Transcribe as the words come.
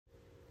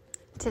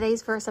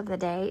Today's verse of the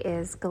day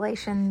is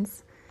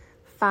Galatians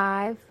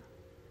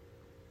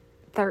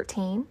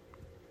 5:13,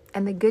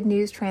 and the Good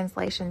News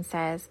translation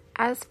says,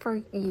 "As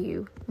for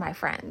you, my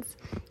friends,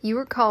 you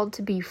are called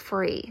to be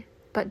free,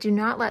 but do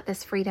not let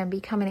this freedom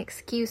become an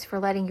excuse for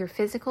letting your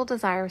physical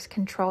desires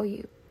control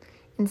you.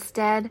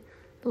 Instead,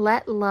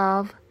 let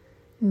love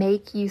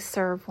make you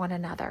serve one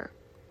another."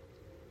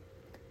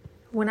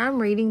 When I'm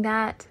reading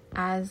that,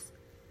 as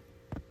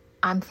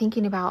I'm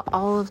thinking about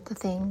all of the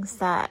things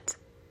that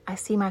I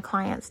see my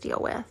clients deal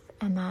with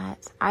and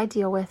that I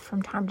deal with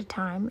from time to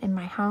time in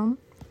my home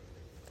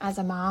as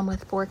a mom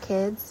with 4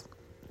 kids,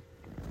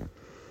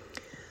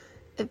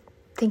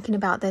 thinking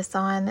about this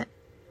on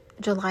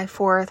July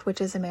 4th,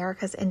 which is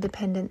America's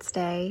Independence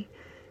Day,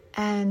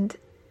 and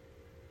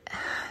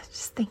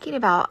just thinking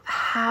about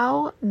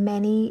how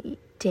many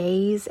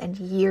days and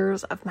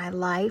years of my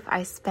life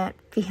I spent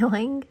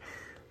feeling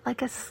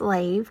like a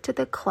slave to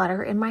the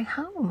clutter in my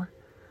home.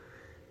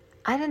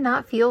 I did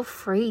not feel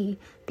free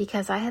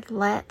because I've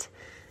let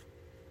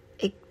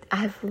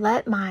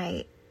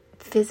my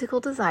physical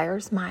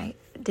desires, my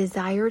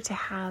desire to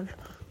have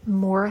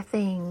more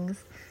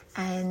things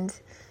and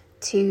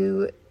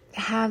to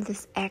have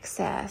this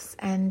excess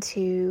and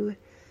to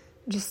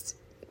just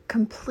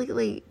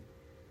completely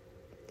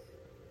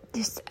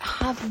just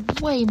have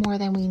way more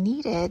than we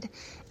needed.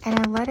 And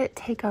I let it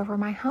take over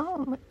my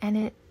home, and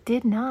it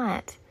did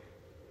not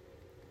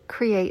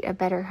create a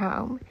better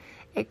home.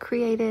 It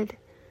created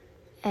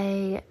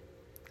a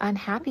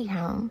unhappy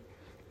home.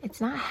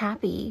 It's not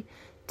happy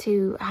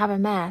to have a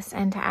mess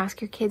and to ask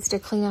your kids to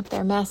clean up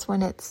their mess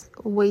when it's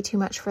way too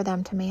much for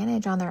them to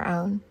manage on their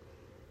own.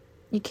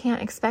 You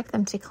can't expect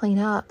them to clean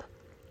up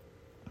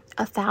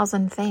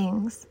 1,000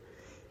 things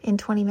in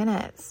 20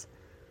 minutes.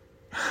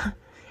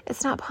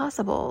 It's not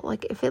possible.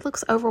 Like, if it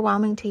looks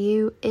overwhelming to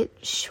you, it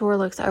sure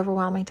looks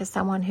overwhelming to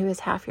someone who is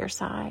half your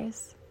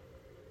size.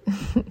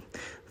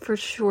 For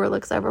sure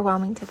looks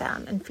overwhelming to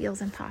them and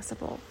feels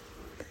impossible.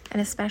 And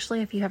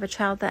especially if you have a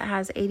child that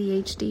has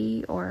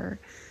ADHD or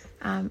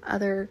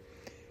other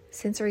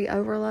sensory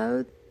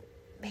overload,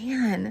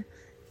 man,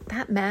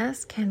 that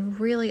mess can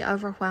really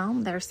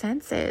overwhelm their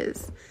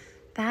senses.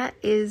 That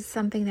is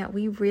something that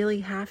we really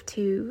have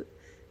to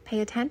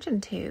pay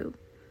attention to.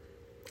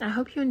 I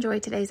hope you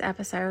enjoyed today's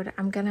episode.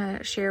 I'm going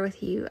to share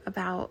with you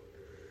about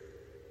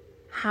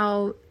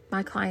how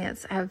my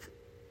clients have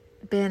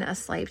been a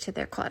slave to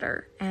their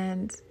clutter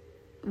and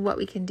what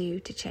we can do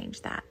to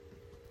change that.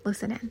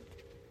 Listen in.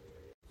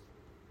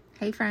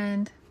 Hey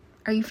friend,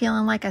 are you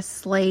feeling like a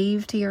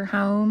slave to your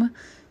home?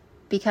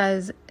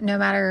 Because no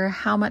matter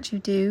how much you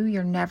do,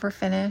 you're never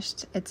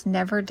finished. It's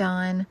never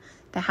done.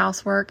 The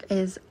housework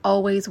is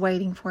always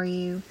waiting for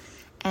you,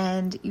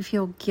 and you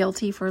feel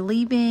guilty for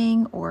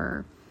leaving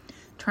or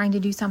trying to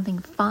do something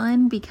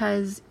fun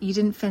because you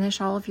didn't finish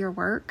all of your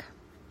work.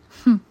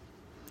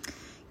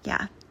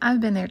 Yeah,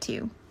 I've been there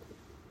too.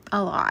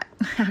 A lot,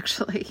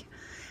 actually.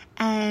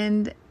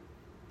 And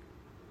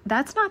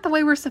that's not the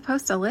way we're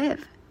supposed to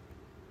live.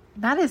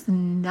 That is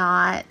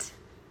not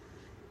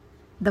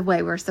the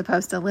way we're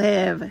supposed to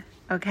live,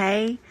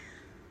 okay?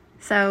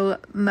 So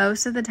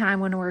most of the time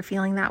when we're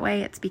feeling that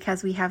way, it's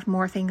because we have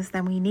more things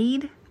than we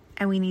need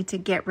and we need to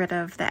get rid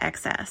of the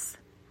excess.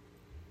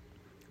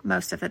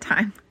 Most of the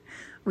time,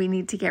 we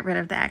need to get rid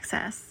of the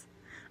excess.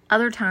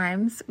 Other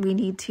times, we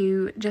need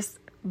to just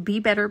be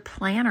better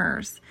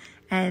planners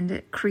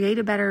and create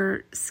a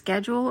better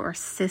schedule or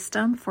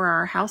system for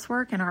our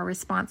housework and our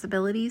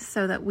responsibilities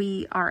so that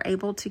we are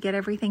able to get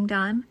everything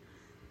done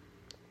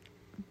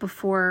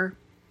before,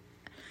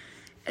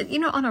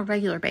 on a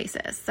regular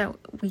basis, so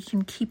we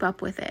can keep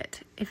up with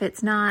it. If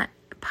it's not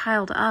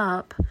piled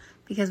up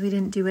because we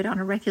didn't do it on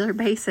a regular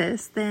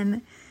basis,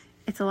 then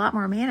it's a lot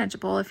more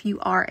manageable if you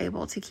are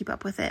able to keep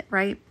up with it,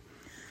 right?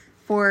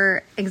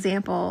 For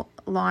example,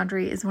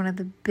 laundry is one of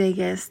the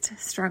biggest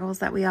struggles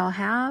that we all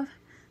have.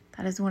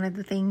 That is one of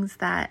the things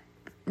that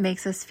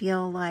makes us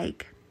feel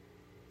like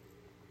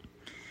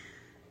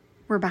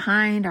we're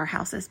behind. Our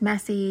house is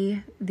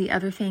messy. The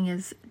other thing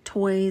is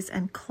toys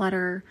and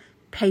clutter.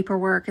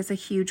 Paperwork is a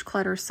huge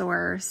clutter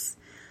source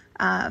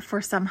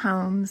for some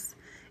homes.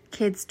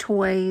 Kids'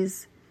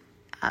 toys,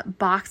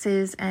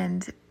 boxes,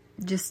 and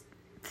just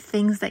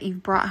things that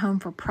you've brought home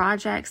for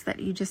projects that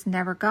you just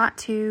never got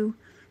to.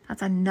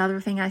 That's another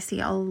thing I see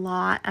a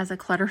lot as a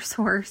clutter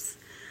source.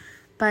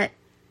 But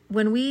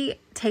when we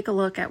take a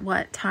look at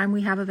what time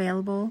we have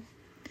available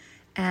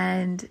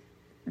and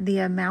the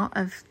amount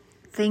of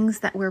things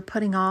that we're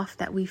putting off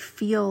that we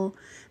feel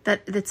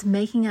that's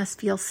making us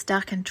feel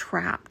stuck and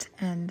trapped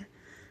and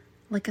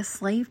like a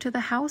slave to the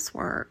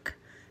housework,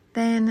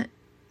 then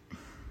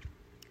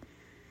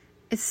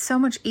it's so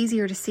much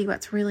easier to see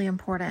what's really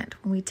important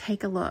when we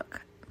take a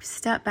look,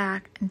 step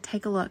back and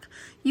take a look.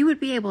 You would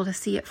be able to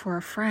see it for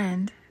a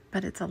friend,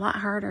 but it's a lot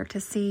harder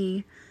to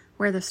see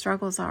where the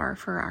struggles are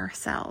for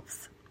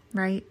ourselves,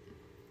 right?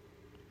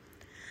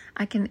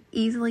 I can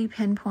easily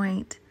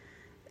pinpoint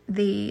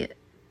the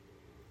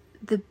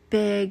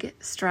big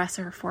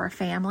stressor for a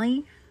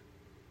family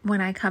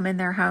when I come in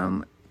their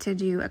home to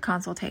do a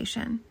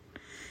consultation.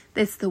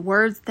 It's the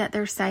words that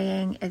they're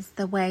saying. It's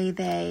the way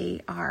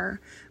they are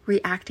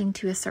reacting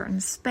to a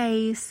certain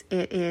space.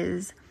 It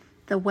is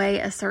the way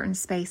a certain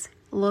space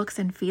looks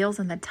and feels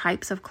and the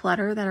types of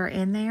clutter that are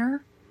in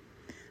there.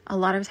 A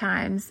lot of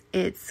times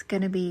it's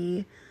going to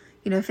be,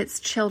 if it's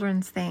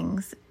children's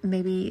things,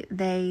 maybe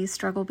they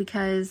struggle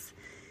because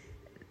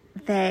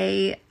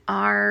they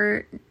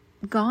are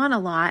gone a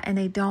lot and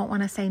they don't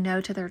want to say no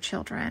to their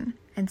children.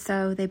 And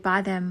so they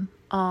buy them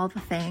all the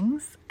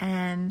things,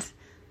 and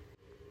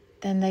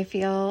then they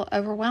feel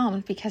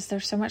overwhelmed because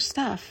there's so much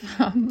stuff.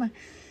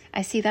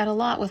 I see that a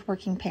lot with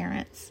working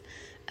parents.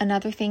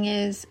 Another thing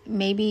is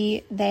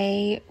maybe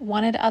they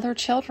wanted other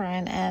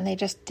children and they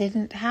just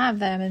didn't have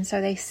them. And so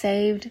they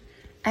saved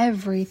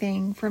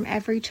everything from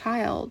every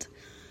child.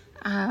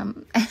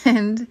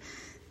 And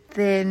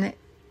then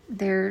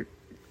they're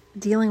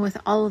dealing with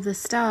all of this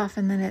stuff,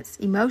 and then it's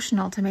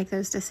emotional to make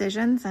those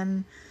decisions.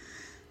 And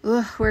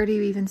where do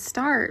you even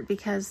start?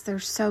 Because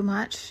there's so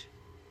much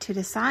to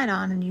decide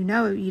on, and you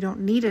don't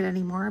need it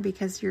anymore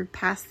because you're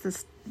past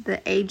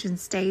the age and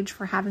stage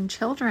for having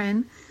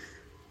children.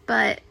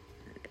 But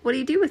what do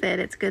you do with it?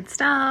 It's good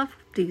stuff.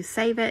 Do you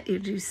save it? Do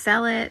you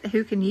sell it?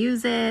 Who can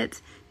use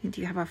it?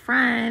 Do you have a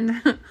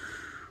friend?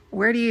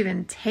 Where do you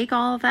even take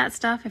all of that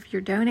stuff if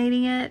you're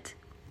donating it?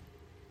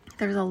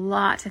 There's a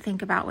lot to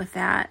think about with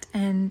that.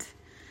 And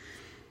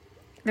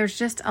there's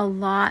just a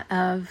lot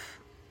of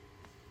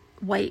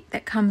weight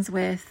that comes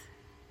with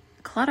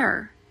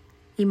clutter.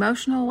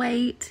 Emotional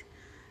weight,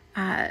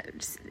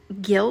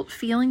 guilt,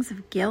 feelings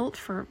of guilt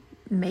for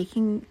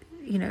making,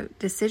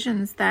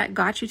 decisions that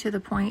got you to the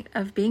point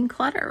of being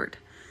cluttered.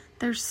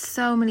 There's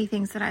so many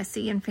things that I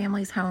see in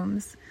families'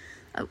 homes.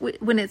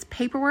 When it's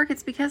paperwork,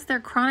 it's because they're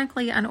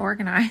chronically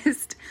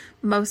unorganized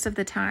most of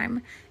the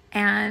time,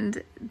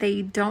 and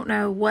they don't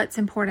know what's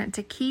important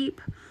to keep.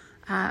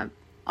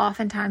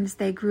 Oftentimes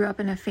they grew up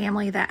in a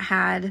family that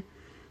had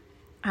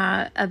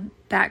a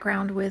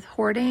background with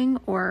hoarding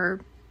or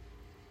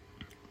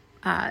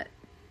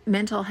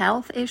mental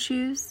health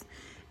issues,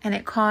 and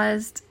it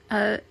caused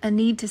a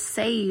need to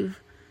save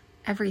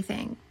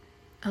everything.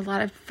 A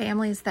lot of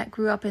families that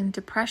grew up in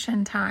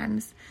depression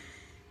times,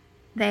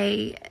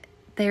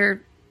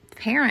 their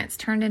parents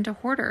turned into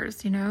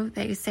hoarders.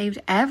 They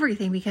saved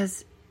everything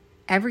because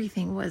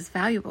everything was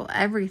valuable.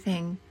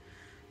 Everything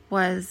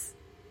was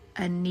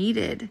a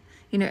needed,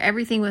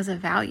 everything was a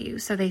value.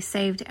 So they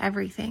saved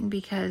everything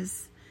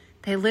because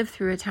they lived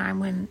through a time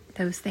when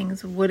those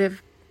things would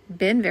have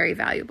been very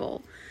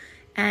valuable.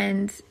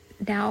 And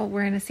now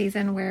we're in a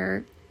season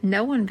where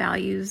no one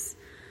values,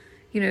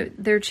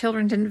 their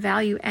children didn't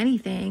value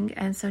anything.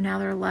 And so now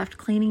they're left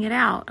cleaning it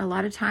out. A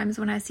lot of times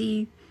when I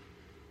see,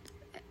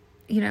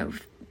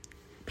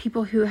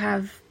 people who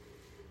have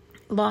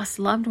lost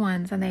loved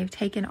ones and they've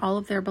taken all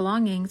of their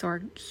belongings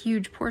or a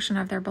huge portion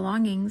of their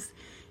belongings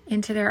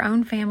into their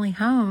own family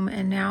home,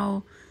 and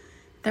now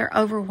they're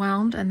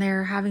overwhelmed and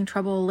they're having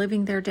trouble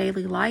living their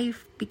daily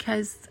life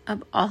because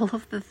of all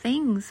of the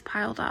things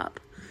piled up.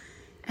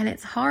 And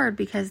it's hard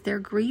because they're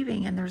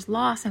grieving and there's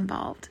loss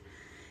involved.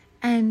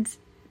 And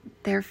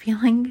they're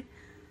feeling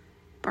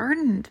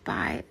burdened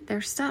by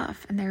their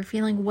stuff, and they're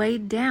feeling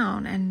weighed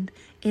down and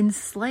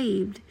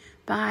enslaved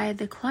by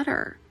the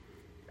clutter.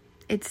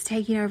 It's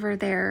taking over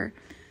their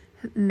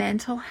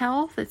mental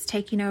health. It's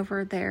taking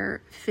over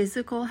their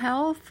physical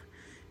health.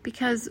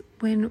 Because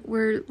when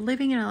we're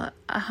living in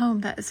a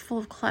home that is full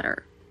of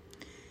clutter,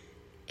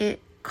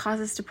 it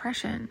causes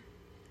depression,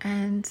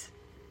 and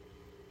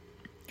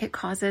it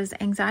causes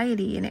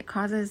anxiety, and it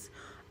causes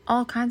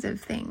all kinds of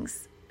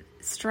things.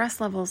 Stress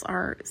levels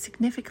are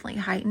significantly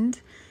heightened,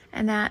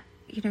 and that,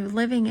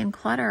 living in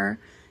clutter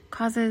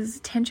causes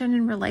tension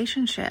in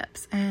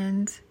relationships.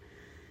 And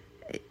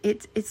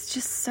it's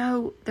just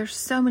there's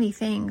so many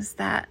things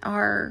that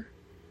are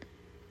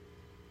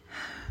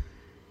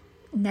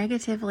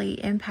negatively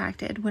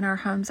impacted when our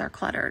homes are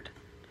cluttered,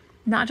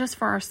 not just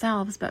for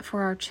ourselves, but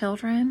for our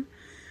children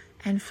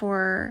and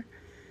for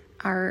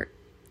our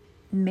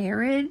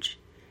marriage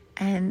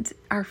and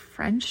our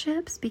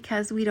friendships,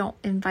 because we don't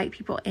invite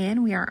people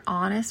in. We aren't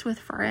honest with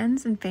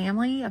friends and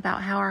family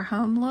about how our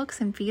home looks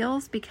and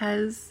feels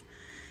because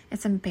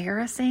it's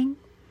embarrassing.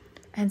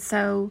 And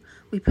so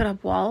we put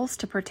up walls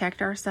to protect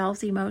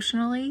ourselves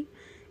emotionally,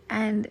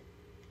 and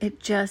it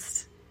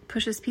just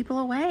pushes people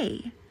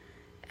away.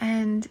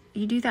 And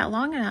you do that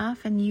long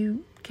enough and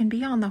you can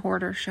be on the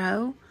hoarder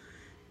show.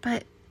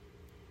 But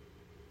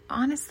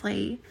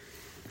honestly,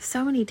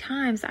 so many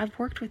times I've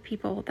worked with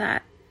people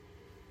that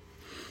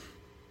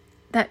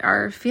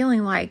are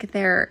feeling like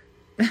they're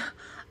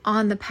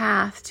on the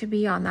path to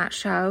be on that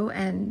show,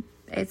 and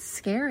it's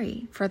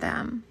scary for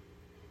them.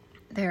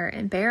 They're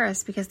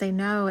embarrassed because they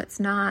know it's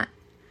not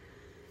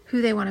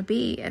who they want to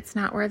be. It's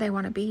not where they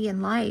want to be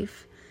in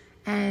life.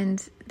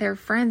 And their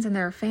friends and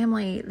their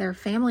family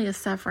is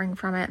suffering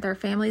from it. Their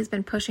family has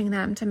been pushing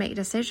them to make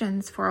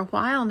decisions for a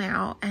while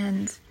now,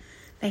 and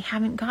they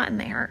haven't gotten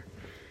there.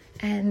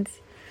 And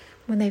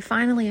when they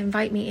finally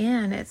invite me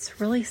in,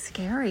 it's really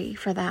scary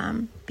for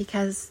them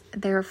because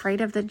they're afraid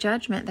of the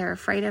judgment. They're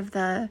afraid of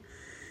the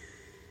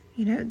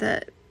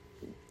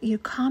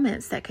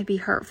comments that could be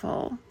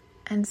hurtful.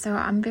 And so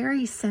I'm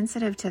very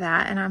sensitive to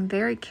that, and I'm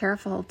very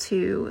careful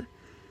to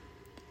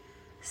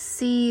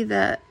see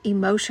the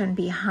emotion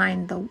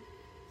behind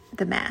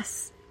the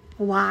mess.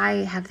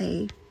 Why have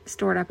they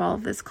stored up all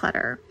of this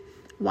clutter?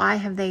 Why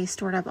have they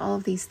stored up all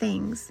of these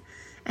things?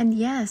 And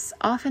yes,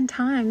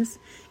 oftentimes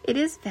it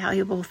is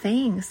valuable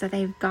things that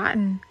they've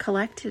gotten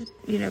collected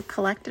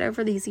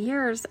over these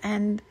years,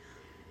 and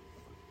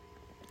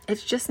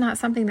it's just not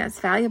something that's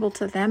valuable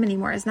to them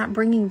anymore. It's not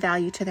bringing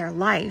value to their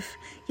life.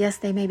 Yes,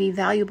 they may be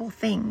valuable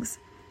things,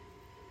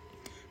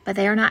 but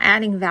they are not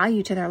adding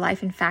value to their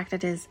life. In fact,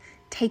 it is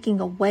taking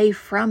away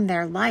from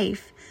their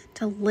life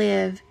to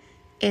live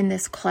in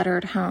this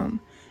cluttered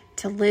home,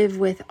 to live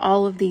with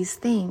all of these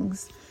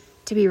things,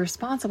 to be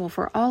responsible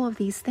for all of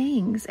these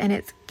things. And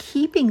it's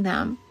keeping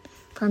them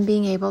from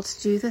being able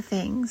to do the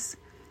things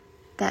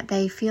that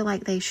they feel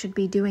like they should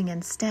be doing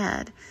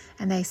instead.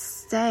 And they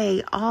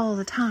say all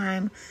the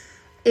time,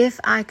 if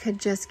I could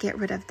just get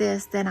rid of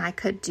this, then I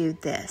could do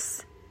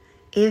this.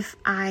 If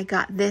I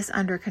got this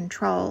under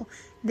control,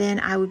 then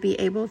I would be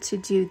able to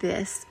do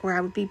this, or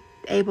I would be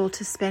able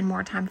to spend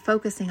more time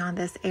focusing on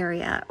this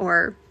area.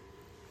 Or,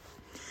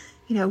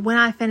 when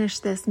I finish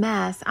this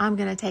mess, I'm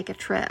going to take a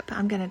trip.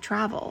 I'm going to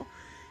travel.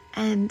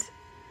 And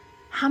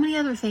how many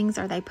other things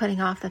are they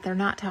putting off that they're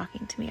not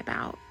talking to me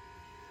about?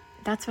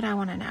 That's what I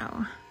want to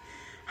know.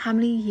 How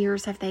many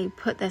years have they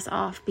put this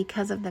off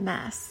because of the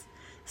mess?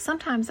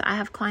 Sometimes I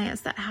have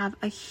clients that have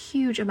a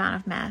huge amount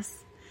of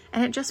mess,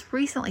 and it just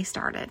recently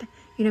started.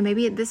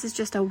 Maybe this is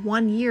just a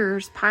 1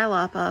 year's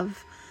pileup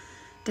of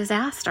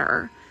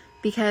disaster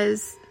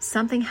because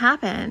something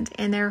happened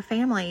in their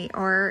family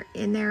or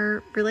in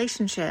their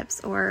relationships,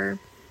 or,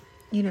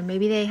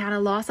 maybe they had a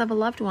loss of a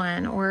loved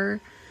one, or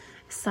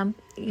some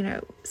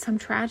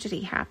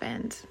tragedy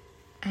happened,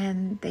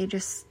 and they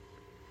just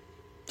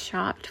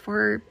shopped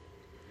for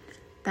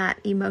that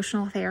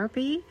emotional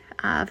therapy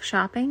of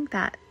shopping,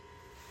 that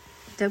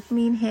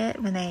dopamine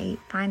hit when they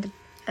find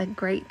a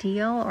great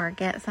deal or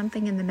get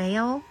something in the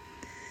mail.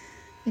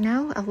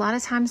 A lot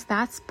of times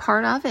that's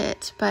part of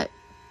it, but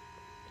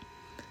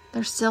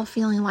they're still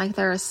feeling like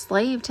they're a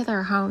slave to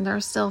their home. They're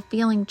still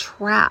feeling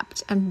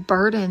trapped and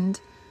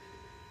burdened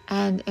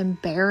and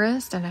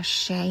embarrassed and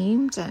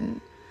ashamed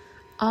and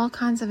all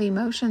kinds of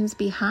emotions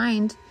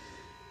behind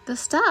the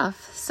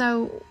stuff.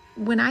 So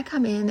when I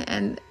come in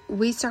and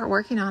we start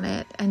working on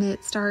it and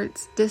it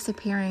starts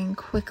disappearing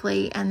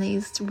quickly, and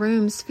these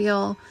rooms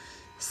feel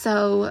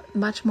so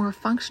much more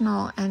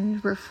functional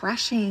and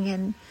refreshing,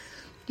 and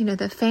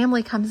the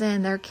family comes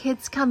in, their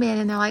kids come in,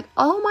 and they're like,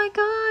 oh my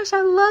gosh,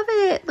 I love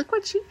it. Look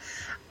what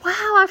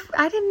wow,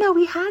 I didn't know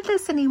we had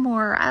this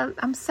anymore.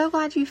 I'm so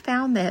glad you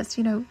found this.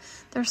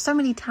 There's so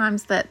many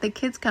times that the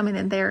kids come in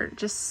and they're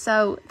just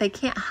they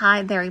can't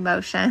hide their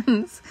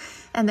emotions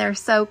and they're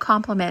so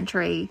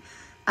complimentary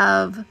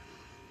of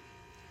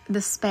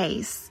the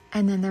space.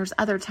 And then there's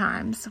other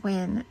times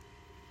when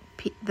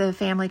the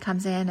family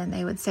comes in and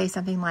they would say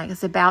something like,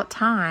 it's about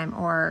time,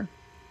 or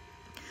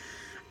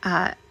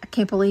I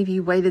can't believe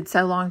you waited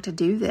so long to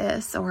do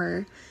this,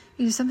 or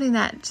something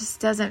that just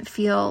doesn't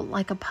feel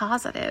like a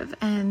positive,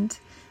 and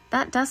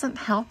that doesn't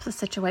help the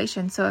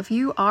situation. So if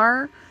you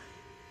are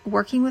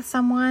working with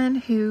someone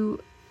who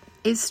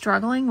is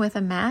struggling with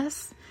a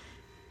mess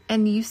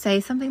and you say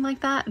something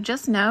like that,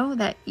 just know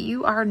that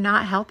you are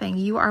not helping.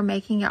 You are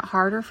making it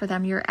harder for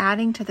them. You're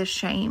adding to the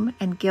shame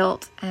and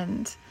guilt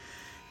and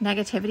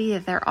negativity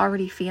that they're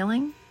already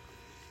feeling.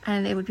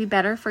 And it would be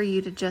better for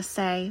you to just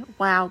say,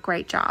 wow,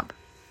 great job.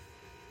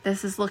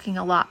 This is looking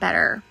a lot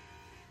better.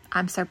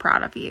 I'm so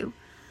proud of you.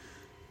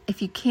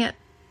 If you can't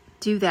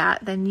do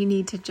that, then you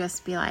need to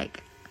just be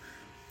like,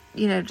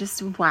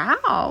 just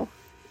wow,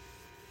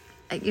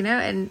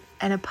 and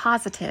a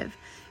positive.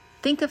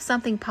 Think of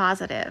something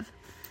positive.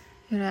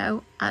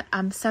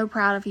 I'm so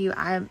proud of you.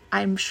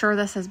 I'm sure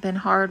this has been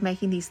hard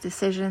making these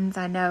decisions.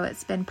 I know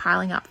it's been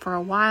piling up for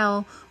a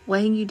while,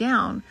 weighing you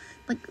down.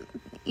 Like,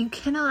 you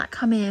cannot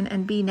come in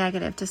and be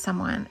negative to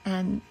someone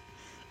and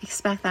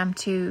expect them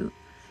to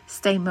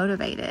stay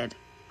motivated.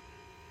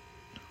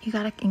 You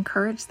got to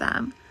encourage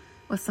them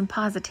with some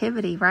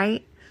positivity,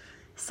 right?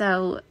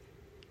 So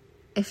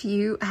if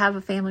you have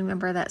a family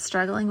member that's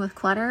struggling with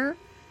clutter,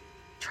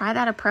 try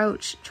that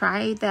approach.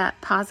 Try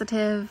that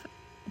positive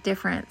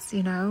difference,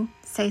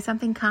 say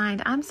something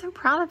kind. I'm so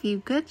proud of you.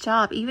 Good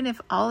job. Even if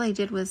all they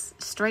did was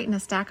straighten a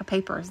stack of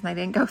papers and they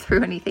didn't go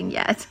through anything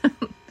yet.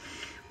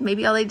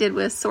 Maybe all they did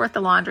was sort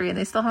the laundry and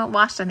they still haven't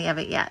washed any of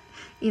it yet.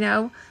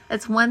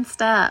 It's one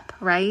step,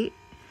 right?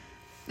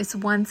 It's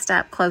one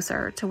step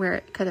closer to where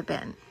it could have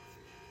been.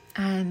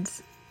 And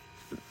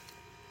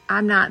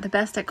I'm not the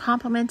best at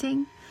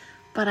complimenting,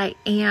 but I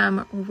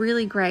am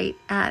really great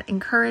at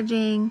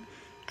encouraging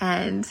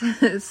and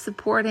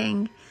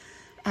supporting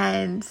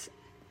and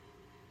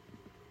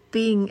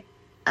being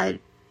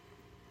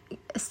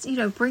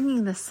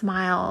bringing the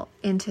smile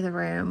into the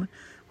room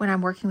when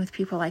I'm working with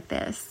people like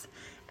this.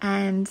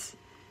 And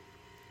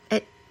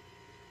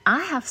I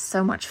have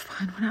so much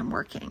fun when I'm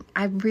working.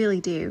 I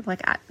really do.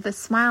 Like the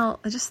smile,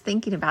 just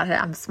thinking about it,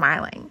 I'm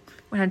smiling.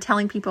 When I'm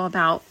telling people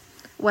about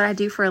what I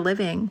do for a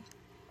living,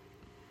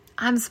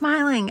 I'm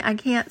smiling. I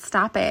can't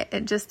stop it.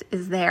 It just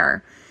is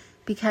there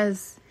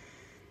because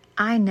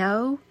I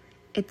know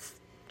it's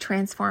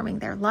transforming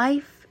their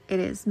life. It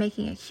is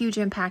making a huge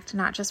impact,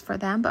 not just for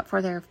them, but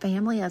for their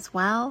family as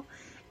well.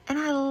 And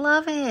I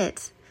love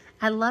it.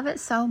 I love it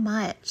so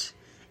much.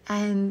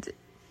 And,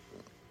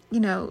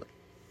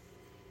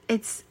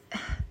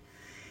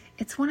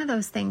 it's one of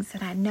those things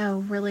that I know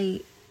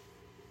really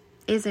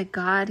is a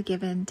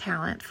God-given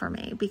talent for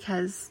me,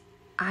 because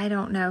I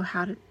don't know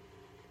how to,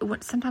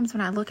 sometimes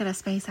when I look at a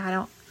space, I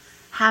don't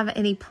have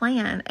any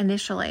plan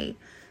initially.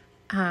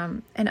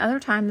 And other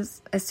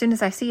times, as soon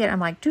as I see it, I'm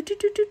like, do,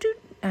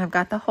 and I've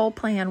got the whole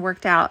plan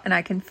worked out, and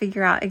I can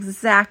figure out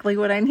exactly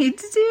what I need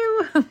to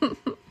do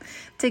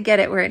to get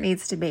it where it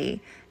needs to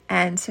be,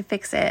 and to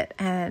fix it,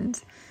 and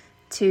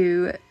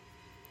to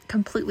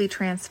completely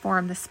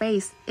transform the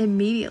space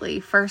immediately,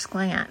 first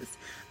glance.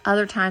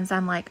 Other times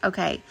I'm like,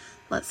 okay,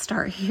 let's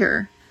start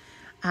here.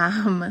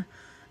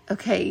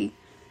 Okay,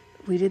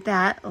 we did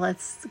that.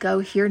 Let's go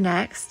here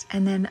next.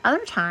 And then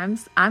other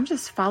times I'm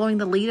just following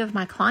the lead of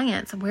my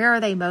clients. Where are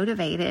they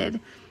motivated?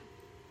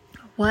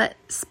 What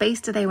space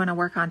do they want to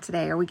work on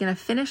today? Are we going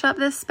to finish up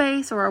this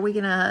space, or are we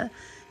going to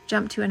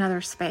jump to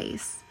another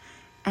space?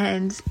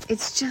 And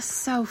it's just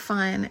so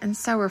fun and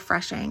so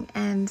refreshing.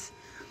 And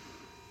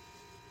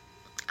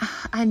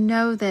I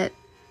know that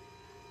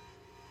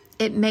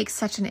it makes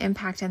such an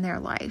impact in their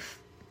life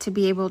to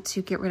be able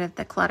to get rid of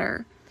the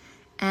clutter.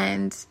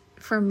 And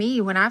for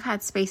me, when I've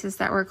had spaces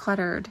that were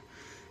cluttered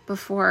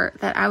before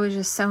that I was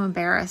just so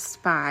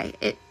embarrassed by,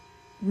 it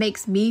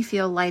makes me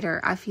feel lighter.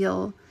 I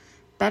feel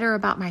better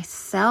about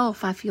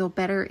myself. I feel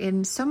better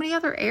in so many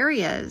other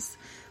areas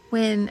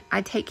when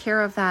I take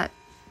care of that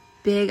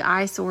big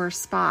eyesore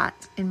spot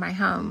in my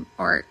home,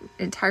 or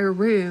entire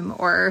room,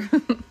 or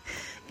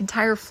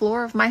entire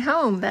floor of my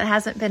home that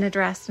hasn't been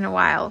addressed in a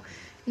while.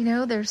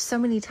 There's so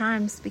many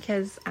times,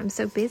 because I'm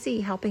so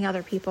busy helping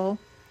other people,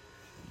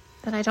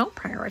 that I don't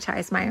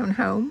prioritize my own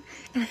home,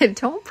 and I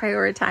don't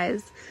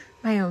prioritize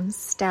my own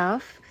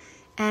stuff.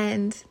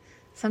 And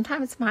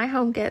sometimes my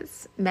home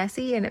gets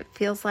messy, and it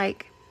feels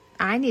like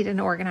I need an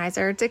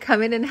organizer to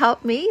come in and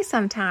help me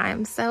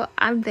sometimes. So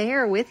I'm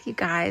there with you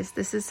guys.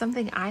 This is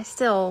something I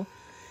still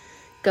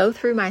go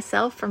through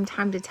myself from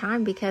time to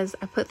time, because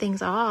I put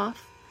things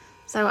off.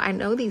 So I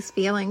know these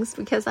feelings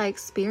because I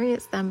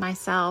experienced them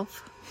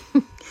myself.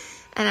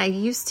 And I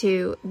used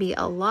to be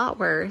a lot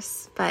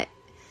worse, but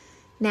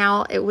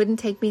now it wouldn't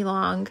take me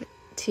long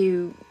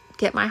to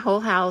get my whole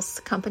house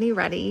company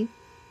ready.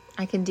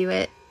 I can do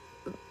it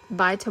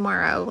by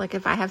tomorrow. Like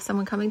if I have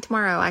someone coming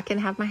tomorrow, I can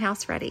have my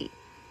house ready.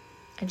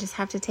 I just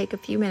have to take a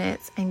few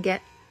minutes and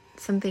get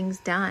some things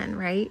done,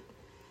 right?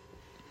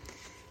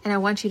 And I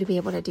want you to be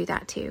able to do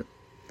that too.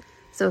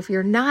 So if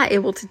you're not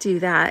able to do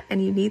that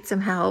and you need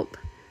some help,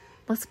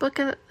 let's book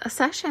a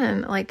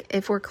session. Like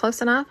if we're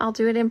close enough, I'll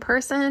do it in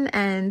person.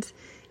 And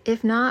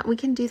if not, we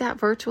can do that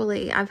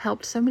virtually. I've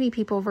helped so many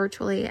people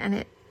virtually,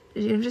 and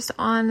just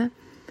on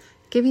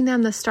giving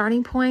them the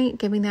starting point,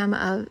 giving them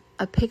a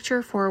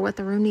picture for what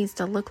the room needs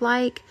to look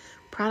like,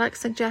 product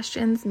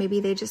suggestions. Maybe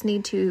they just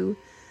need to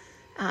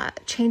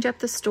change up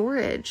the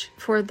storage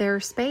for their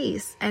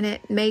space, and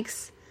it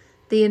makes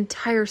the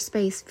entire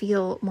space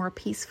feel more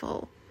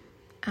peaceful.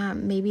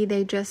 Maybe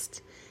they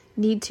just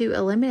need to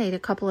eliminate a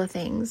couple of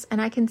things.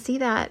 And I can see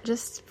that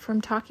just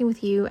from talking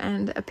with you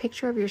and a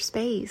picture of your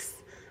space.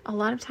 A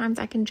lot of times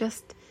I can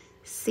just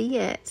see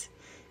it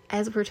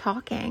as we're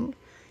talking,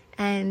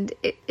 and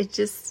it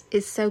just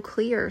is so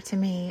clear to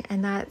me.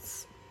 And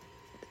that's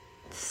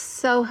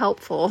so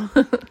helpful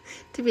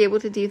to be able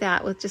to do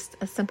that with just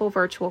a simple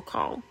virtual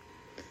call.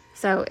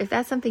 So if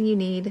that's something you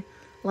need,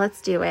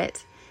 let's do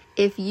it.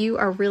 If you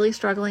are really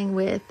struggling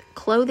with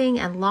clothing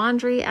and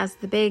laundry as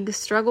the big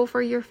struggle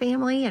for your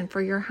family and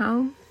for your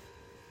home,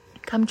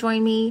 come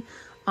join me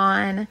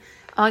on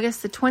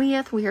August the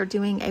 20th. We are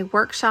doing a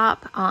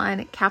workshop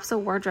on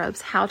capsule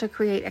wardrobes, how to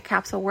create a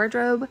capsule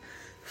wardrobe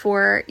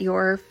for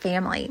your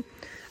family.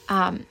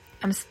 I'm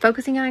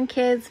focusing on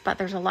kids, but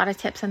there's a lot of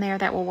tips in there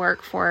that will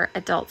work for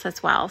adults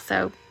as well.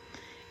 So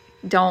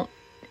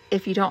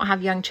if you don't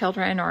have young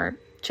children or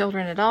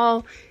children at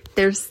all,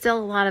 there's still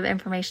a lot of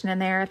information in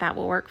there that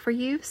will work for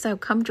you. So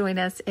come join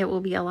us. It will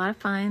be a lot of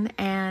fun,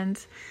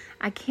 and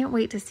I can't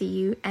wait to see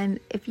you. And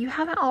if you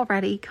haven't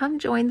already, come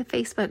join the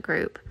Facebook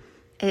group.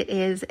 It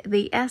is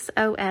the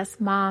SOS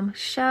Mom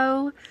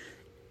Show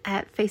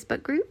at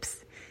Facebook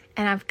groups.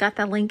 And I've got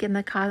the link in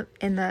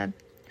the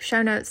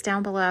show notes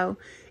down below.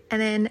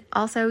 And then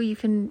also you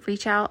can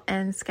reach out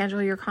and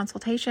schedule your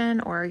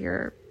consultation or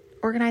your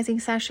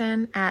organizing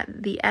session at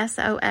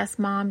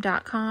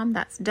thesosmom.com.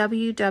 That's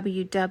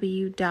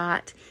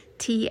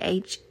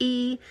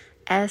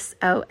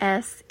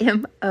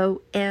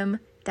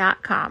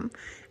www.thesosmom.com.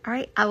 All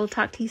right, I will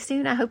talk to you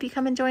soon. I hope you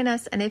come and join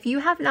us. And if you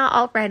have not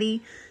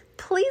already,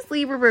 please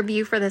leave a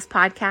review for this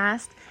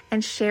podcast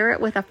and share it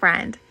with a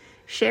friend.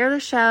 Share the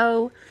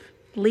show,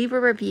 leave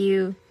a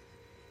review.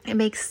 It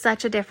makes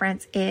such a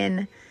difference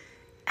in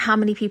how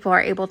many people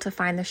are able to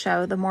find the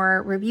show. The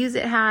more reviews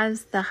it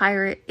has, the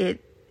higher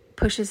it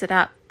pushes it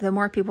up, the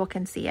more people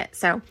can see it.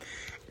 So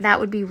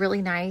that would be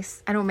really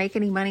nice. I don't make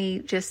any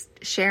money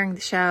just sharing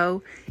the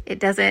show. It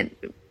doesn't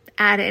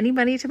add any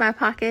money to my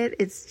pocket.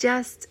 It's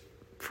just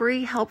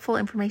free, helpful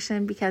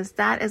information, because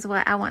that is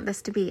what I want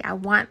this to be. I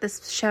want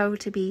this show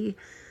to be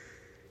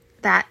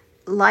that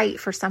light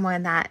for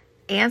someone, that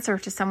answer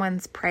to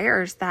someone's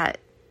prayers that,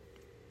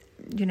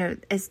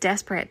 is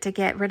desperate to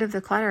get rid of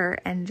the clutter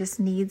and just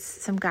needs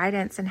some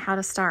guidance in how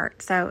to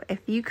start. So if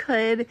you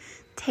could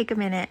take a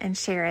minute and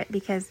share it,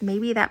 because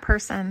maybe that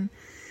person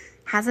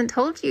hasn't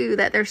told you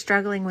that they're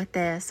struggling with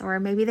this, or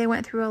maybe they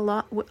went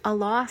through a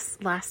loss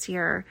last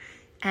year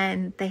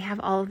and they have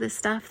all of this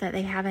stuff that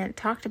they haven't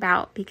talked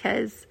about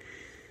because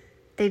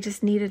they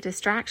just need a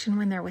distraction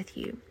when they're with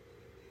you.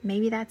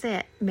 Maybe that's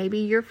it. Maybe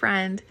your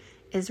friend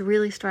is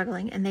really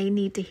struggling and they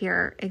need to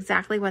hear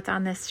exactly what's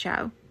on this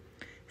show.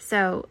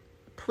 So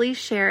please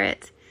share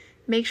it.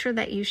 Make sure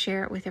that you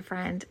share it with a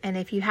friend. And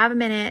if you have a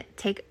minute,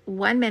 take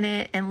 1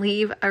 minute and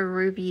leave a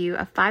review,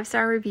 a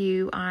 5-star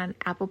review on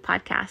Apple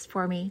Podcast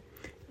for me.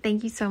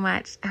 Thank you so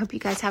much. I hope you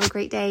guys have a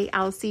great day.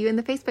 I'll see you in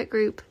the Facebook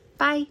group.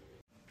 Bye.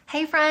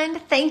 Hey friend,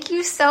 thank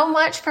you so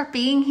much for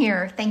being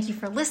here. Thank you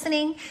for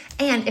listening.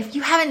 And if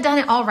you haven't done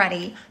it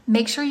already,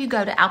 make sure you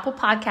go to Apple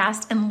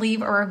Podcast and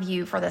leave a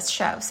review for this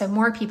show so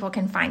more people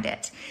can find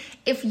it.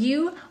 If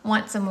you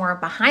want some more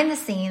behind the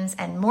scenes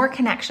and more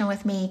connection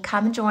with me,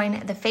 come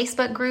join the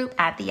Facebook group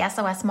at the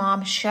SOS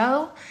Mom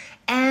Show.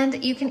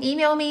 And you can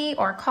email me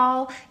or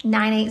call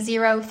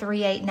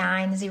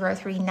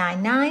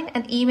 980-389-0399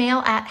 and email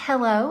at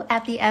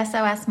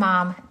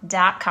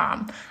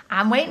hello@thesosmom.com.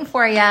 I'm waiting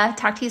for you.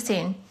 Talk to you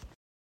soon.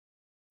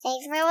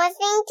 Thanks for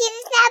listening to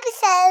this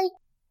episode.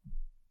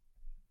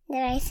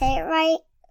 Did I say it right?